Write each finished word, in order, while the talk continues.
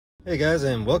Hey guys,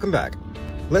 and welcome back.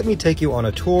 Let me take you on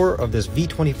a tour of this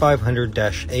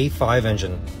V2500-A5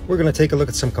 engine. We're going to take a look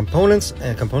at some components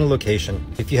and component location.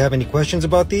 If you have any questions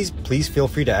about these, please feel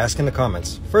free to ask in the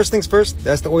comments. First things first,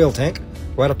 that's the oil tank.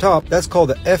 Right up top, that's called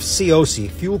the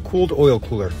FCOC, Fuel Cooled Oil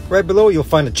Cooler. Right below, you'll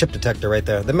find a chip detector right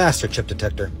there, the master chip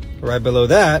detector. Right below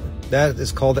that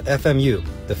is called the FMU,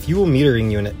 the Fuel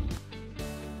Metering Unit.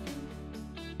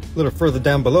 A little further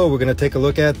down below, we're going to take a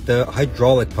look at the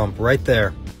hydraulic pump right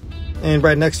there. And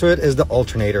right next to it is the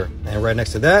alternator. And right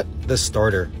next to that, the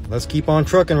starter. Let's keep on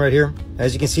trucking right here.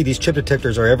 As you can see, these chip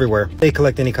detectors are everywhere. They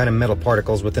collect any kind of metal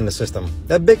particles within the system.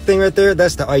 That big thing right there,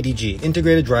 that's the IDG,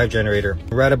 Integrated Drive Generator.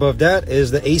 Right above that is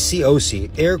the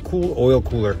ACOC, Air Cooled Oil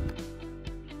Cooler.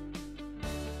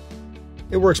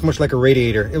 It works much like a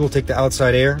radiator. It will take the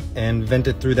outside air and vent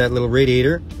it through that little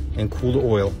radiator and cool the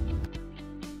oil.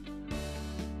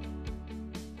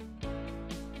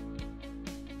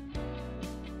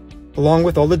 Along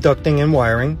with all the ducting and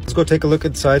wiring, let's go take a look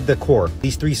inside the core.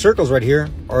 These three circles right here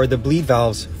are the bleed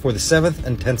valves for the 7th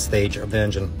and 10th stage of the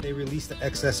engine. They release the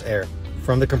excess air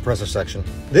from the compressor section.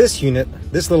 This unit,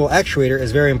 this little actuator,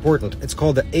 is very important. It's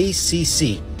called the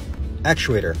ACC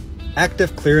actuator,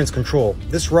 Active Clearance Control.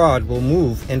 This rod will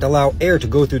move and allow air to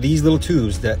go through these little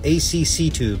tubes, the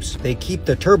ACC tubes. They keep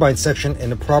the turbine section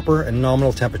in a proper and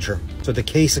nominal temperature, so the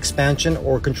case expansion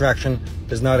or contraction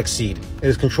does not exceed. It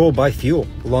is controlled by fuel.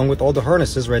 Along with all the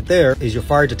harnesses right there is your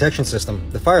fire detection system,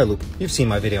 the fire loop. You've seen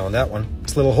my video on that one.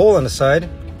 This little hole on the side,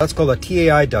 that's called a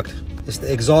TAI duct. It's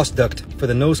the exhaust duct for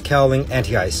the nose cowling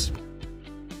anti-ice.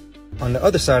 On the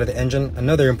other side of the engine,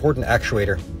 another important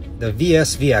actuator, the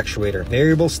VSV actuator,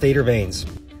 variable stator vanes.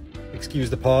 Excuse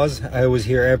the pause, I always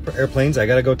hear airplanes, I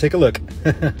gotta go take a look.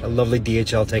 A lovely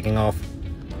DHL taking off.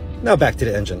 Now back to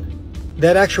the engine.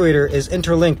 That actuator is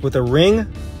interlinked with a ring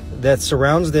that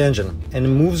surrounds the engine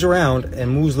and moves around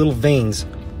and moves little vanes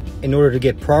in order to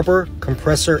get proper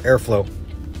compressor airflow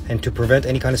and to prevent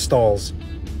any kind of stalls.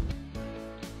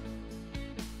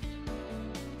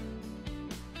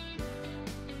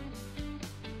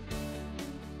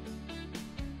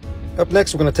 Up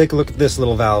next, we're going to take a look at this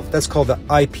little valve. That's called the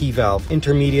IP valve,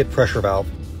 intermediate pressure valve.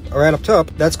 Right up top,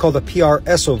 that's called the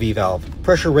PRSOV valve,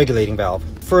 pressure regulating valve.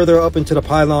 Further up into the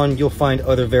pylon, you'll find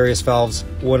other various valves,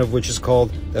 one of which is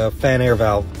called the fan air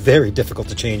valve. Very difficult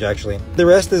to change, actually. The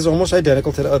rest is almost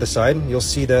identical to the other side. You'll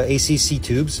see the ACC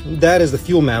tubes. That is the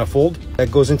fuel manifold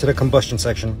that goes into the combustion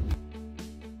section.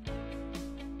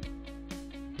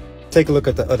 Take a look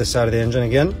at the other side of the engine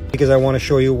again, because I want to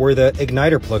show you where the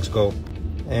igniter plugs go.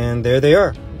 And there they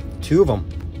are, two of them,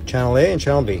 channel A and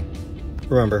channel B.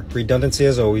 Remember, redundancy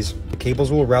as always. The cables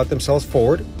will route themselves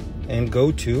forward and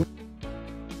go to,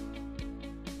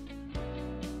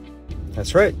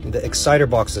 that's right, the exciter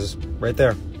boxes right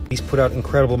there. These put out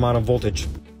incredible amount of voltage.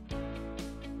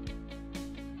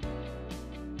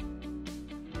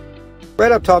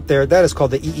 Right up top there, that is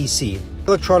called the EEC,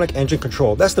 electronic engine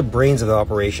control. That's the brains of the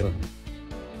operation.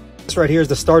 This right here is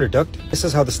the starter duct. This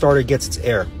is how the starter gets its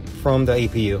air from the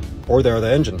APU or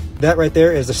the engine. That right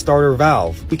there is the starter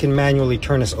valve. We can manually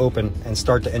turn this open and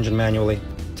start the engine manually.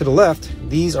 To the left,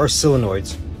 these are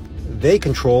solenoids. They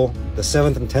control the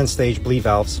 7th and 10th stage bleed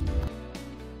valves.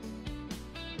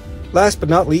 Last but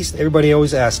not least, everybody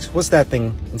always asks, what's that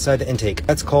thing inside the intake?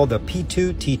 That's called the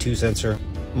P2T2 sensor.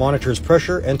 Monitors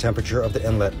pressure and temperature of the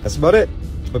inlet. That's about it.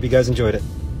 Hope you guys enjoyed it.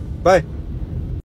 Bye.